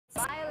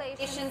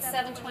Violation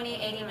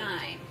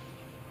 72089.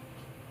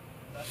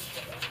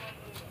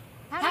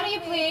 How do you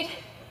plead?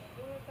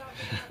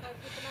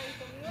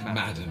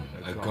 Madam,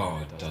 a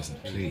god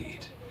doesn't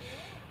plead.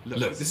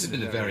 Look, this has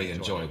been a very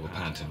enjoyable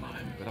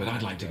pantomime, but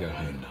I'd like to go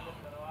home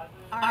now.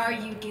 Are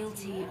you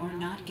guilty or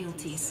not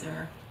guilty,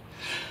 sir?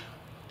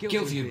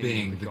 Guilty of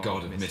being the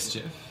God of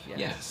Mischief?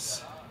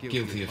 Yes.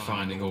 Guilty of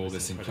finding all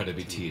this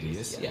incredibly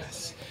tedious?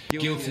 Yes.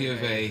 Guilty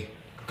of a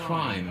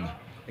crime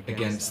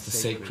against the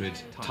sacred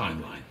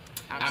timeline?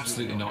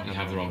 Absolutely not, you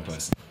have the wrong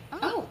person.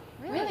 Oh,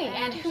 really?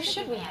 And who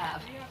should we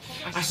have?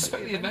 I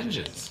suspect the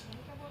Avengers.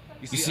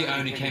 You see, I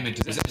only came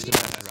into possession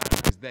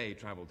because they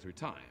traveled through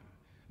time.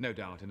 No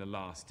doubt in a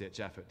last-ditch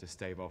effort to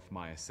stave off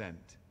my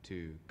ascent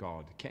to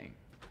God King.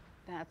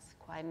 That's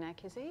quite an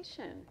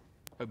accusation.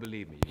 Oh,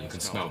 believe me, you can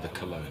smell the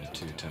cologne of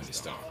two Tony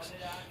Starks.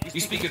 You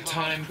speak of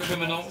time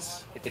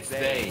criminals? It's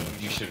they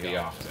you should be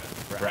after.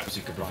 Perhaps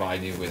you could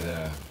provide me with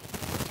a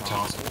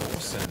task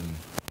force and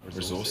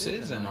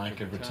resources, and I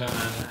could return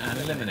and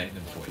eliminate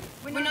them for you.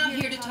 We're not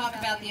here to talk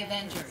about the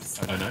Avengers.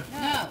 Oh, no?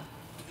 No.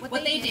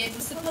 What they did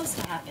was supposed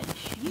to happen.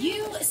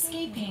 You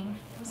escaping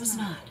was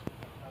not.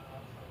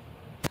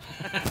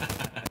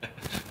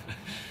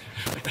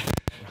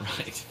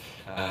 Right.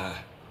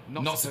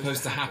 Not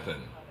supposed to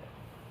happen.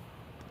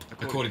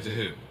 According to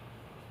who?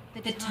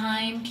 The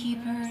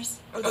timekeepers.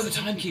 Oh, the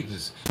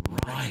timekeepers.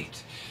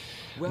 Right.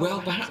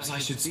 Well, perhaps I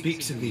should speak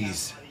to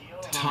these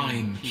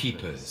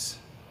timekeepers.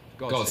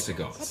 Gods to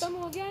gods.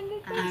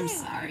 I'm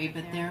sorry,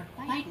 but they're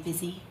quite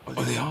busy.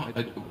 Oh, they are?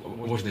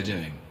 What are they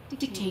doing?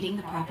 Dictating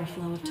the proper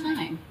flow of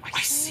time.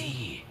 I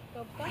see.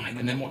 Right,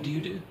 and then what do you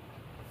do?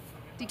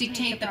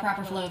 Dictate the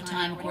proper flow of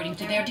time according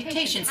to their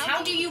dictations.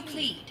 How do you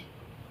plead?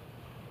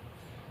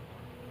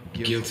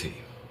 Guilty.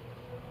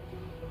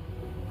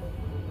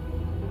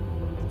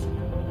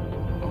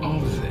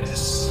 Of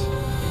this.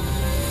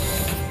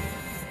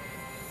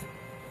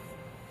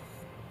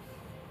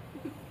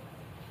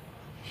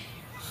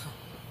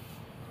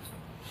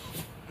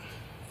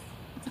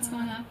 What's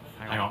going on?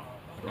 Hang on.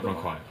 Everyone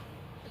quiet.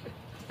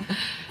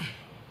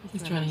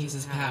 He's trying to use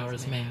his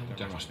powers, man.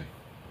 Don't rush me.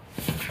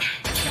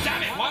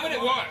 Damn it! Why would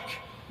it work?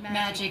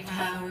 Magic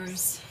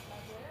powers.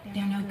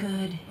 They're no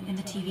good in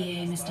the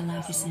TVA, Mr.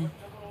 Laufeyson.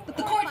 But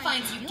the court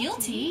finds you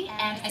guilty,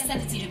 and I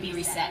sentence you to be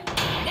reset.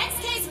 Next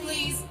case,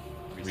 please.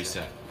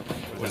 Reset.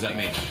 What does that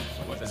mean?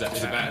 Is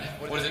it bad?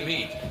 What does it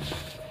mean?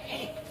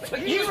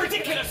 You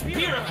ridiculous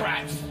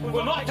bureaucrats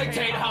will not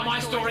dictate how my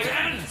story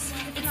ends!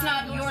 It's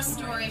not your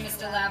story,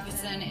 Mr.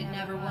 Laufeyson. It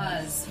never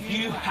was.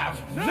 You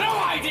have no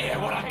idea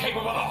what I'm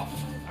capable of!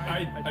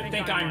 I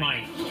think I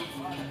might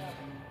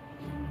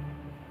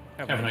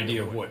have an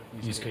idea of what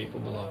he's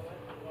capable of.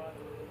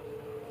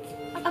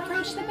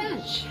 Approach the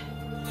bench.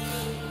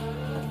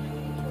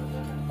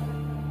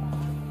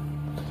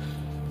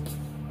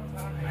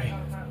 Hey.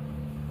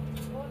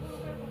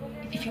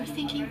 If you're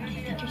thinking what I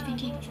think you're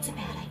thinking, it's a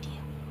bad idea.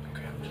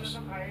 Okay, I'm just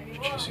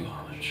chasing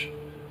knowledge.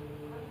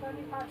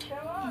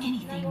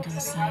 Anything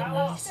goes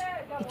sideways.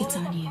 It's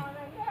on you.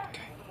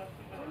 Okay.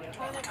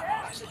 I think I'm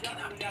always looking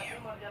up to you.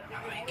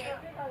 I like it.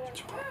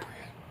 It's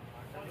appropriate.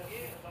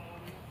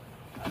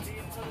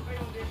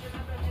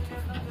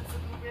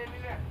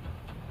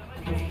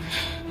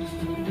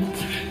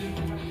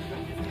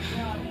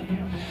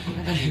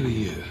 And who are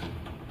you?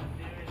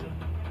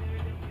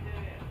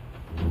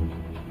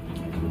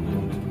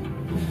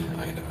 I'm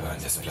gonna burn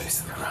this place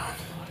to the ground.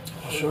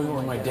 I'll show you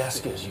where my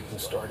desk is. You can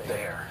start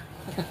there.